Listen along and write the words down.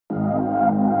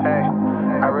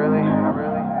really?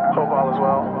 Hope all is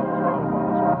well.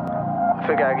 I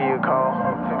figure I'd give you a call.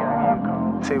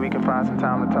 See if we can find some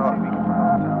time to talk.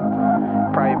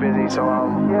 Probably busy, so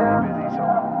yeah,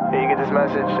 you get this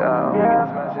message. I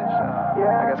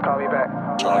guess call me back.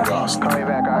 Jon Gosselin. Call me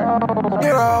back, alright?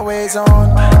 You're always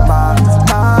on my mind,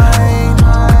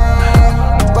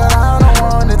 but I don't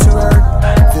want it to hurt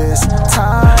this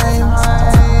time.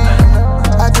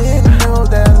 I didn't know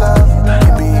that love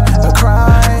can be a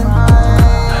crime.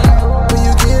 When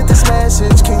you get this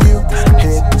message, can you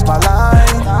hit my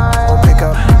line or pick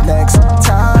up next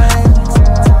time?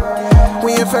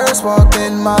 When you first walked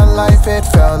in my life, it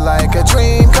felt like a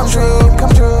dream come true.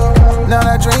 Now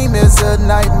that dream is a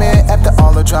nightmare after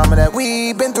all the drama that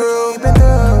we've been through.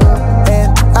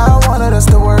 And I wanted us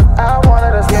to work. I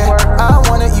wanted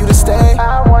you to stay.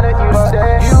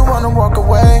 But you wanna walk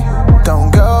away.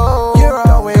 Don't go. You're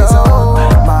always on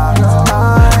my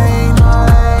mind,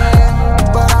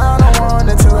 but I don't want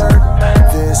it to hurt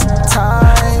this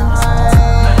time.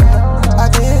 I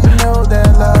didn't know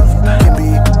that love can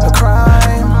be a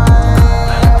crime.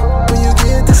 When you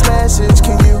get this message,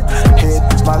 can you hit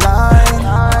my line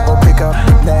or pick up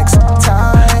next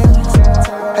time?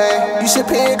 Hey, you should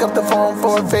pick up the phone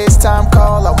for a FaceTime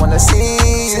call. I wanna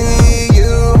see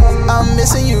you. I'm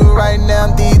missing you right now,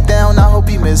 deep down. I hope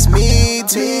you miss me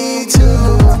too.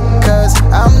 Cause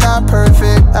I'm not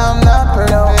perfect,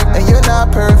 and you're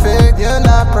not perfect,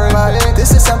 But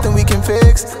this is something we can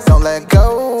fix. Don't let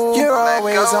go. You're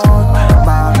always on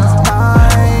my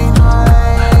mind,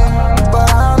 but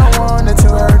I don't want it to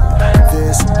hurt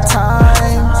this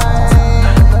time.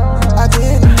 I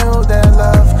didn't know that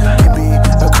love can be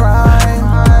a crime.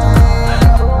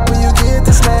 When you get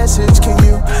this message, can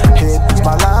you hit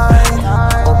my line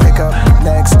or pick up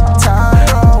next time?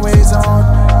 You're always on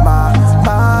my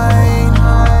mind,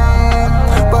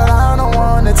 but I don't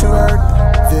want it to hurt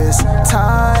this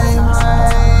time.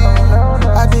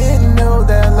 I didn't know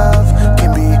that love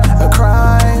can be a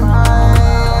crime.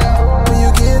 When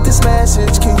you get this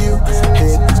message, can you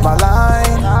hit my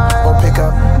line or pick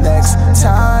up next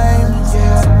time?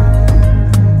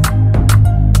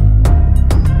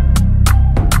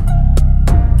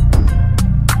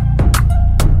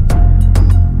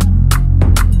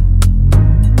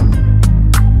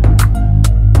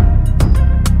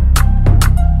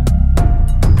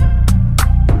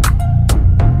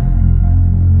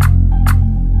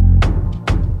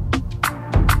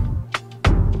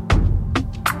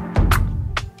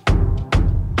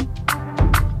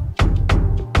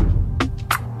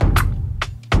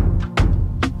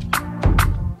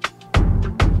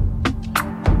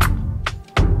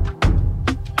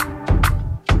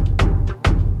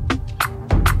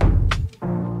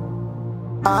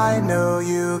 I know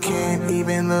you can't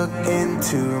even look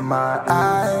into my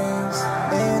eyes,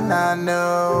 and I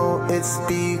know it's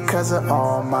because of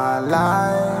all my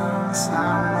lies.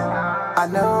 I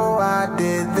know I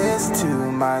did this to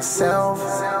myself.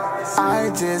 I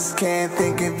just can't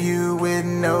think of you with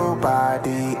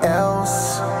nobody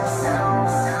else.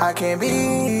 I can't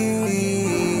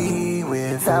be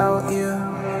without you.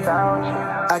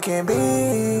 I can't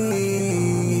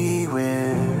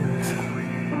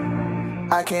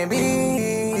be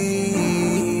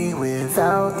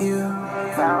without you.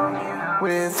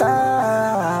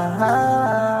 Without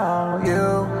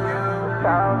you.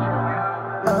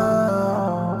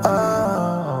 Oh,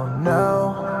 oh,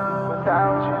 no.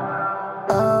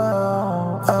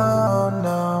 Oh, oh,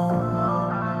 no.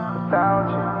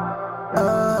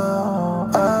 Oh,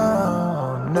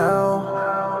 oh, no.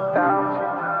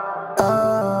 Oh,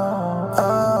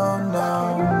 oh, no.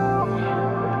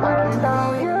 I can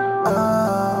know you.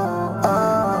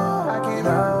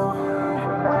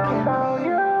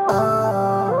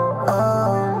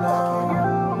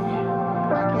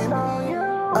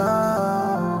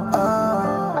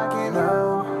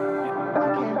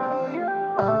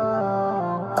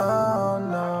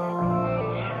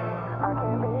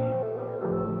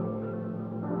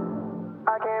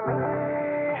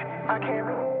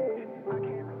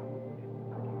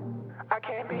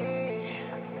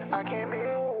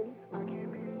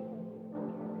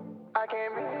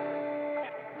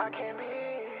 I can't be